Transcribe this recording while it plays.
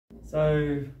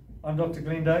So, I'm Dr.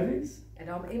 Glenn Davies. And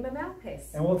I'm Emma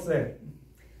Malpass. And what's that?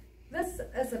 This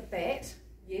is a bat.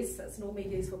 Yes, it's normally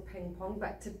used for ping pong,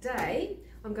 but today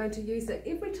I'm going to use it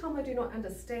every time I do not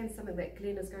understand something that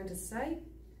Glenn is going to say.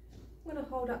 I'm going to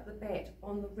hold up the bat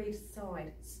on the red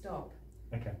side. Stop.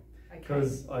 Okay.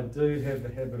 Because I do have the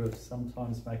habit of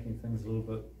sometimes making things a little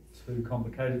bit too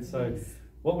complicated. So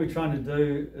what we're trying to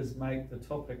do is make the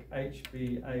topic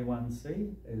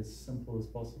HbA1c as simple as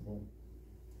possible.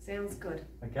 Sounds good.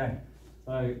 Okay.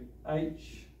 So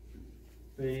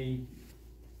HbA1c.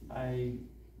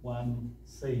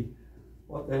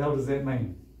 What the hell does that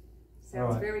mean?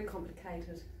 Sounds very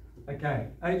complicated. Okay.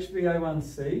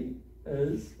 HbA1c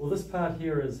is, well, this part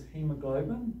here is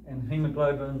hemoglobin, and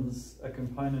hemoglobin's a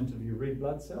component of your red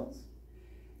blood cells,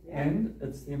 and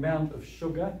it's the amount of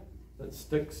sugar that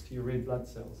sticks to your red blood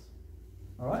cells.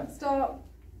 All right? Stop.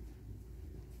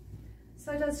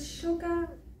 So does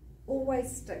sugar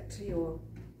always stick to your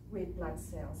red blood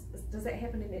cells? Does that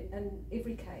happen in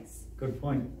every case? Good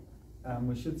point.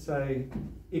 We should say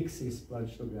excess blood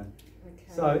sugar. Okay.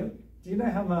 So, do you know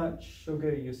how much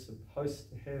sugar you're supposed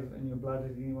to have in your blood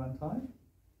at any one time?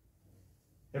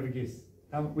 Have a guess.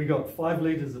 We got 5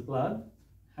 litres of blood.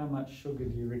 How much sugar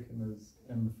do you reckon is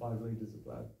in the 5 litres of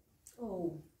blood?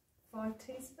 Oh, 5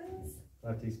 teaspoons?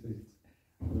 5 teaspoons.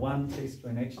 1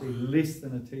 teaspoon, actually less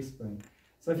than a teaspoon.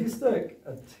 So if you stick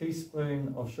a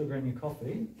teaspoon of sugar in your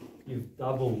coffee, you've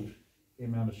doubled the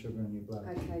amount of sugar in your blood.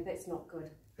 Okay, that's not good.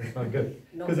 That's not good.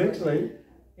 Because actually,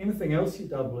 anything else you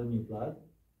double in your blood,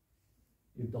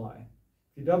 you die.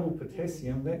 If you double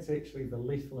potassium, that's actually the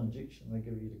lethal injection they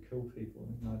give you to kill people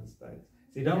in the United States.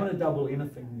 So you don't want to double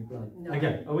anything in your blood. No.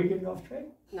 Okay, are we getting off track?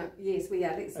 No, yes, we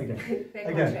are. Let's get back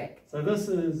on track. So this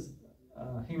is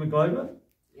hemoglobin.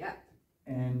 Yeah.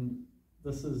 And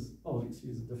this is, let's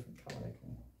use a different colour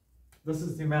actually. This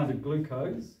is the amount of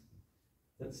glucose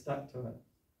that's stuck to it.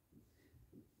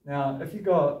 Now, if you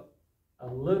got a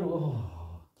little,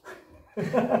 if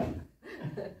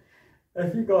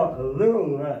you got a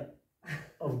little bit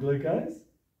of glucose,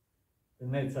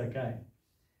 then that's okay.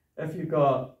 If you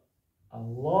got a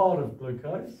lot of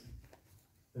glucose,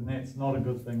 then that's not a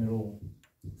good thing at all.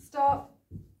 Stop.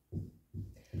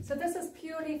 So this is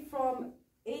purely from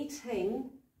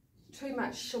eating too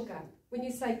much sugar. When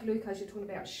you say glucose, you're talking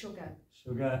about sugar.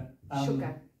 Sugar.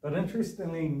 Sugar. But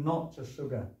interestingly, not just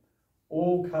sugar.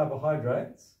 All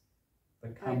carbohydrates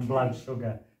become blood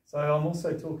sugar. So I'm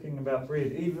also talking about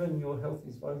bread, even your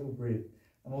healthy soluble bread.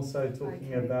 I'm also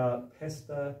talking about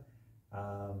pasta,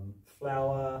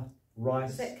 flour,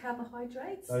 rice. Is that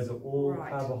carbohydrates? Those are all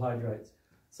carbohydrates.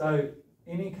 So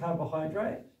any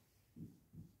carbohydrate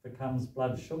becomes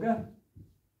blood sugar,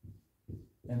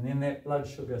 and then that blood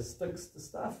sugar sticks to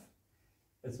stuff.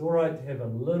 It's all right to have a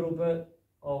little bit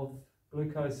of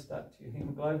glucose stuck to your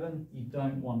hemoglobin. You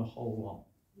don't want a whole lot.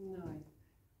 No.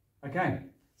 Okay,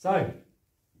 so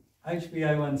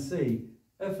HbA1c,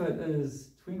 if it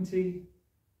is 20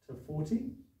 to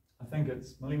 40, I think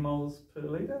it's millimoles per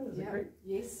litre, is it correct?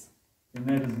 Yes. Then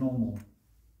that is normal.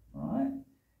 All right.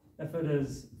 If it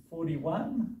is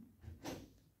 41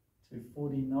 to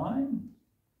 49,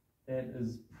 that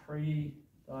is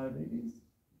pre-diabetes.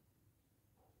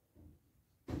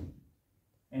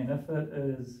 And if it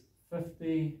is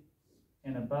 50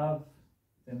 and above,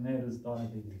 then that is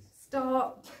diabetes.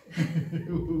 Stop.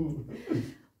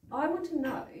 I want to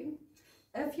know,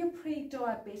 if you're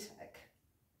pre-diabetic,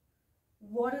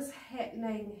 what is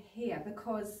happening here?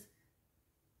 Because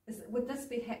would this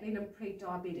be happening in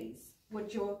pre-diabetes?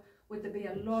 Would there be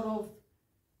a lot of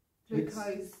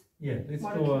glucose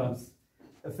molecules?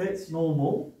 If that's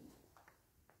normal,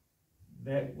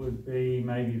 that would be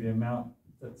maybe the amount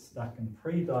that's stuck in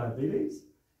pre-diabetes,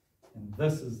 and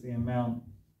this is the amount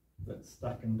that's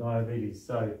stuck in diabetes.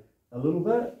 So a little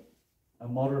bit, a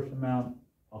moderate amount,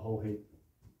 a whole heap.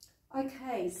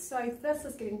 Okay, so this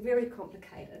is getting very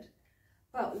complicated.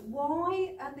 But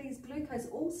why are these glucose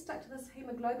all stuck to this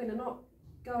hemoglobin and not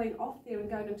going off there and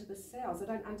going into the cells? I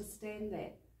don't understand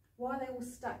that. Why are they all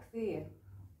stuck there?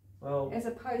 Well, as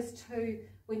opposed to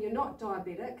when you're not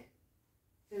diabetic,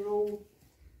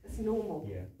 it's normal.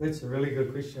 Yeah, that's a really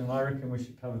good question. I reckon we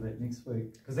should cover that next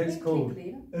week, because that's called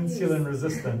insulin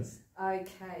resistance.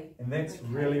 Okay. And that's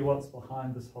really what's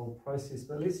behind this whole process.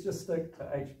 But let's just stick to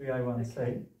HbA1c.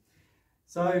 Okay.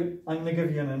 So I'm going to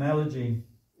give you an analogy.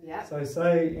 Yeah. So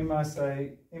say, Emma,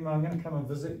 I'm going to come and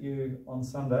visit you on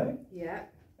Sunday. Yeah.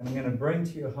 And I'm going to bring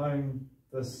to your home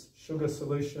this sugar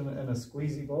solution in a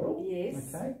squeezy bottle.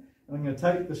 Yes. Okay. And I'm going to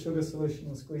take the sugar solution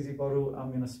in the squeezy bottle. I'm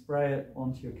going to spray it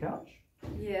onto your couch.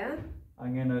 Yeah.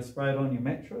 I'm going to spray it on your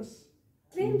mattress.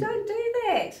 Glenn, don't do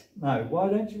that. No, why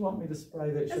don't you want me to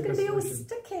spray that sugar It's going to be all solution?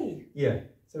 sticky. Yeah,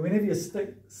 so whenever you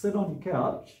sit on your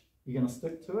couch, you're going to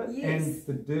stick to it, Yes. and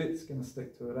the dirt's going to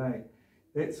stick to it, eh?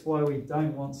 That's why we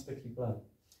don't want sticky blood.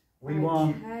 We Okay.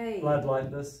 want blood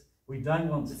like this. We don't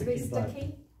want It's very sticky blood.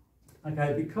 sticky.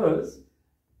 Okay, because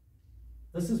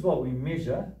this is what we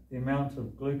measure, the amount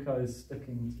of glucose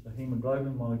sticking to the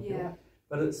hemoglobin molecule, Yeah.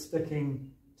 but it's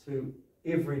sticking to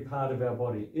every part of our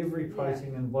body, every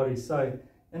protein in the body. So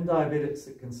in diabetics,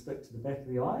 it can stick to the back of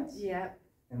the eyes, Yeah.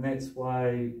 and that's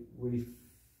why we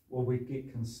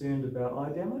get concerned about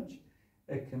eye damage.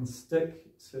 It can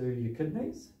stick to your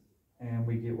kidneys, and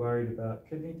we get worried about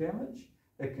kidney damage.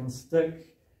 It can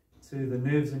stick to the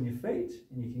nerves in your feet,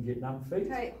 and you can get numb feet.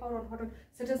 Okay, hold on.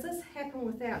 So does this happen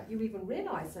without you even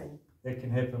realising? That can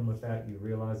happen without you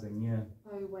realising, yeah.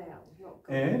 Oh wow, not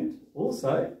good. And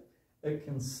also, it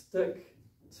can stick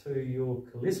to your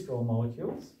cholesterol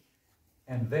molecules,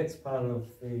 and that's part of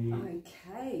the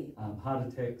Okay. heart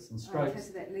attacks and strokes. Okay,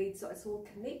 so that leads, it's all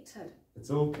connected. It's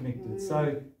all connected.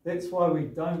 So that's why we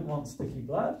don't want sticky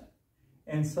blood.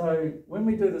 And so when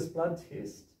we do this blood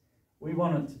test, we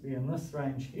want it to be in this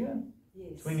range here,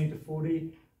 Yes. 20 to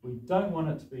 40. We don't want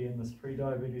it to be in this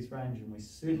pre-diabetes range, and we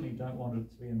certainly don't want it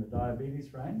to be in the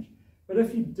diabetes range. But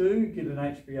if you do get an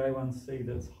HbA1c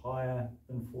that's higher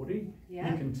than 40,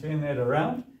 Yeah. you can turn that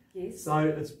around. Yes. So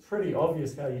it's pretty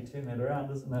obvious how you turn that around,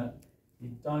 isn't it? You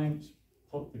don't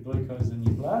put the glucose in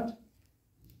your blood,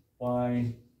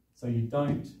 so you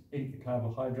don't eat the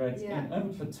carbohydrates, Yeah. and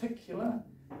in particular,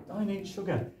 don't eat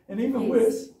sugar. And even Yes.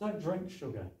 worse, don't drink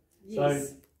sugar. Yes.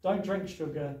 So don't drink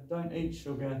sugar, don't eat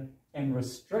sugar, and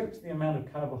restrict the amount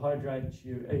of carbohydrates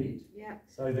you eat Yeah.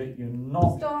 so that you're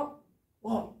not... Stop.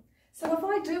 What? So if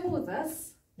I do all of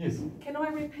this, Yes. can I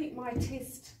repeat my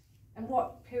test in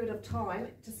what period of time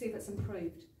to see if it's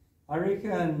improved? I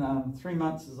reckon 3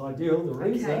 months is ideal. The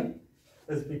reason Okay.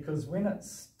 is because when it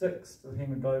sticks to the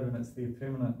hemoglobin, it's there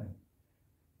permanently.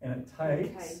 And it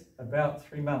takes about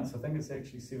 3 months, I think it's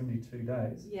actually 72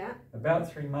 days, Yeah. about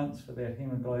 3 months for that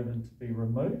hemoglobin to be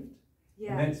removed.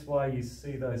 Yeah. And that's why you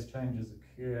see those changes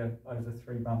occur over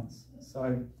 3 months.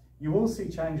 So you will see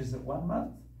changes at 1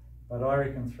 month, but I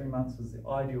reckon 3 months is the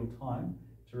ideal time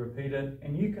to repeat it.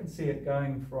 And you can see it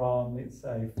going from, let's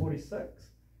say,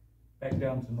 46 back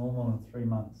down to normal in 3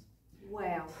 months.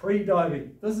 Wow.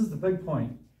 Pre-diabetes, this is the big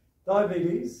point.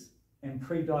 Diabetes and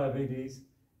pre-diabetes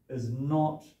is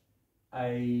not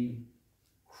a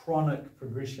chronic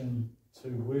progression to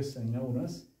worsening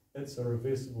illness. It's a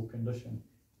reversible condition.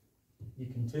 You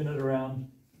can turn it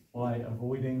around by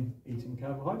avoiding eating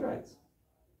carbohydrates.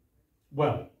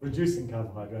 Well, reducing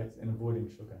carbohydrates and avoiding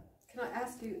sugar. Can I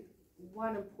ask you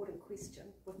one important question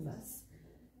with this?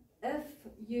 If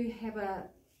you have a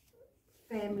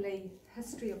family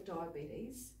history of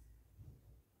diabetes,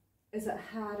 is it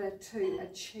harder to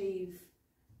achieve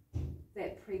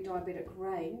that pre-diabetic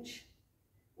range,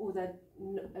 or the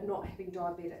not having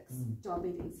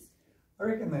diabetes? I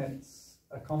reckon that's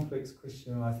a complex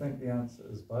question, and I think the answer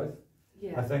is both.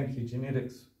 Yeah. I think your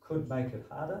genetics could make it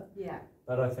harder, Yeah.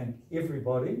 but I think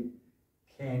everybody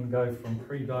can go from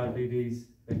pre-diabetes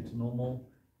back to normal.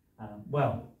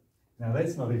 Well, now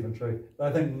that's not even true, but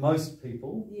I think most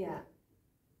people, Yeah.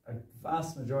 a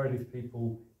vast majority of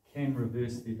people, can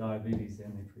reverse their diabetes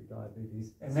and their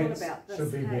pre-diabetes, and It's that all about this,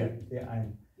 should be hey? their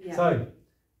aim. Yeah. So,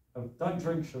 don't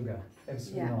drink sugar,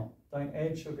 absolutely Yeah. not. Don't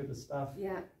add sugar to stuff,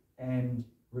 Yeah. and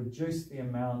reduce the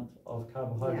amount of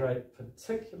carbohydrate,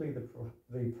 particularly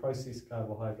the processed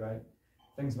carbohydrate,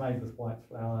 things made with white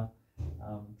flour.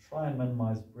 Try and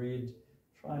minimise bread,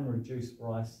 try and reduce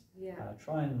rice, Yeah.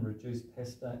 try and reduce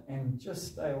pasta, and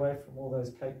just stay away from all those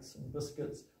cakes and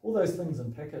biscuits, all those things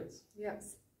in packets. Yep.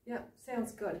 Yep.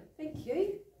 Sounds good. Thank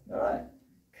you. All right.